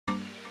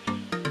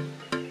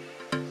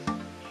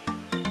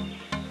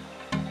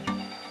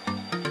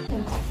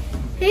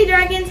Hey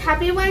Dragons,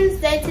 happy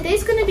Wednesday.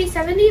 Today's going to be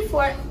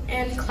 74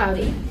 and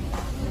cloudy.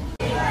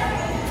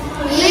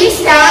 We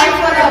stand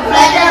for the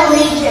Pledge of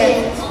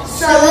Allegiance.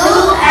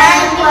 Salute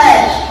and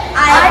pledge.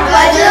 I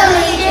pledge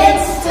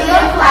allegiance to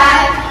the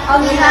flag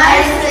of the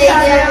United States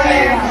of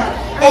America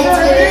and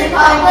to the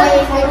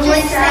republic for which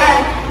it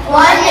stands,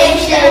 one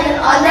nation,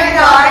 under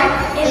God,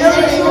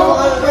 indivisible,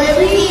 with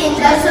liberty and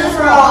justice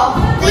for all.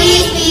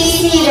 Please be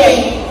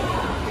seated.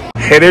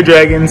 Hey there,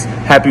 Dragons.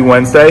 Happy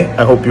Wednesday.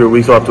 I hope your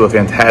week's off to a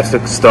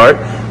fantastic start.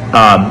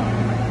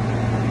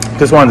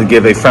 Just wanted to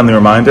give a friendly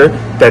reminder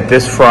that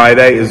this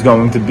Friday is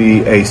going to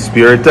be a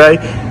Spirit Day.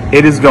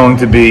 It is going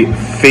to be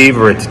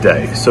Favorite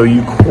Day. So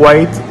you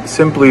quite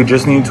simply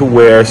just need to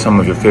wear some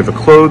of your favorite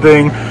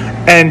clothing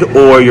and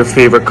or your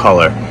favorite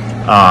color.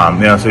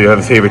 So you have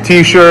a favorite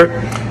t-shirt,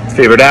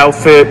 favorite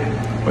outfit,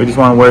 or you just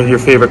want to wear your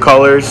favorite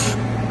colors,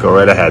 go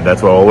right ahead.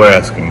 That's all we're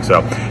asking.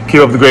 So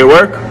keep up the great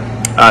work.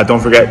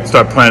 Don't forget,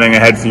 start planning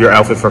ahead for your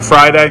outfit for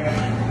Friday.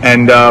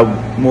 And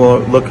we're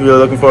really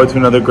looking forward to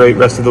another great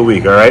rest of the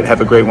week, all right?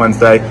 Have a great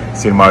Wednesday.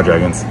 See you tomorrow,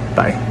 Dragons.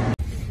 Bye.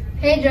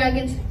 Hey,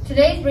 Dragons.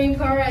 Today's brain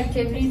power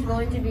activity is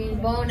going to be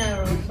bow and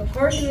arrow. So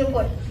first you're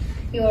going to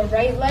put your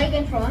right leg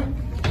in front.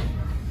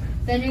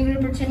 Then you're going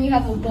to pretend you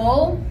have a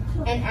bow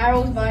and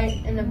arrows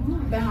behind.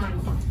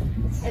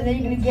 And then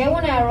you're going to get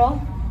one arrow.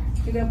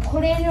 You're going to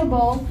put it in your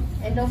bow.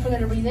 And don't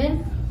forget to breathe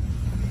in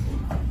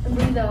and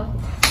breathe out.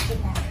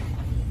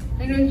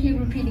 I'm going to keep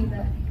repeating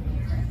that.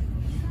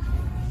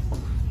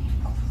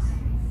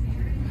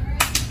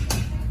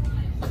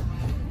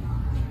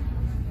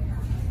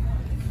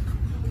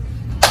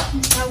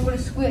 Now we're going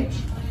to switch.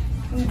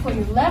 You're going to put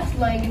your left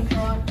leg in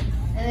front,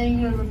 and then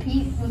you're going to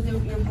repeat with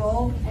your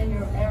bow and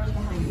your arrows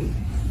behind you.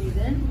 Breathe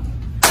in,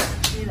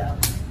 breathe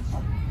out.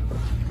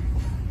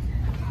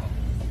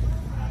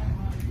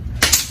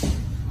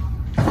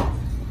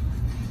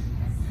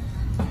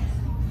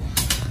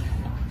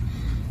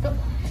 So,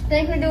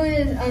 thanks for doing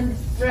this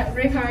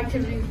brain power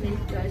activity with me,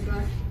 guys.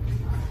 Bye.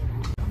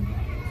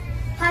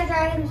 Hi,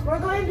 Dragons. We're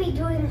going to be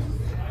doing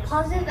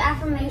positive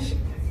affirmations.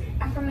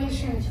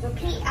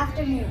 Repeat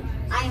after me.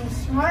 I am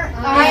smart.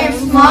 I am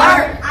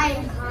smart. I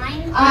am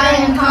kind. I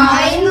am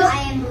kind.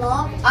 I am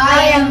loved.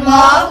 I am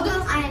loved.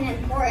 I am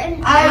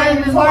important. I am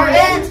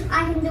important.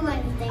 I can do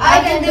anything.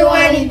 I can do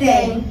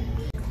anything.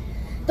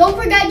 Don't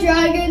forget,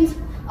 Dragons,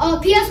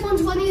 PS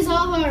 120 is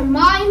all of our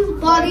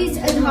minds, bodies,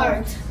 and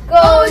hearts.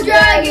 Go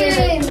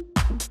Dragons!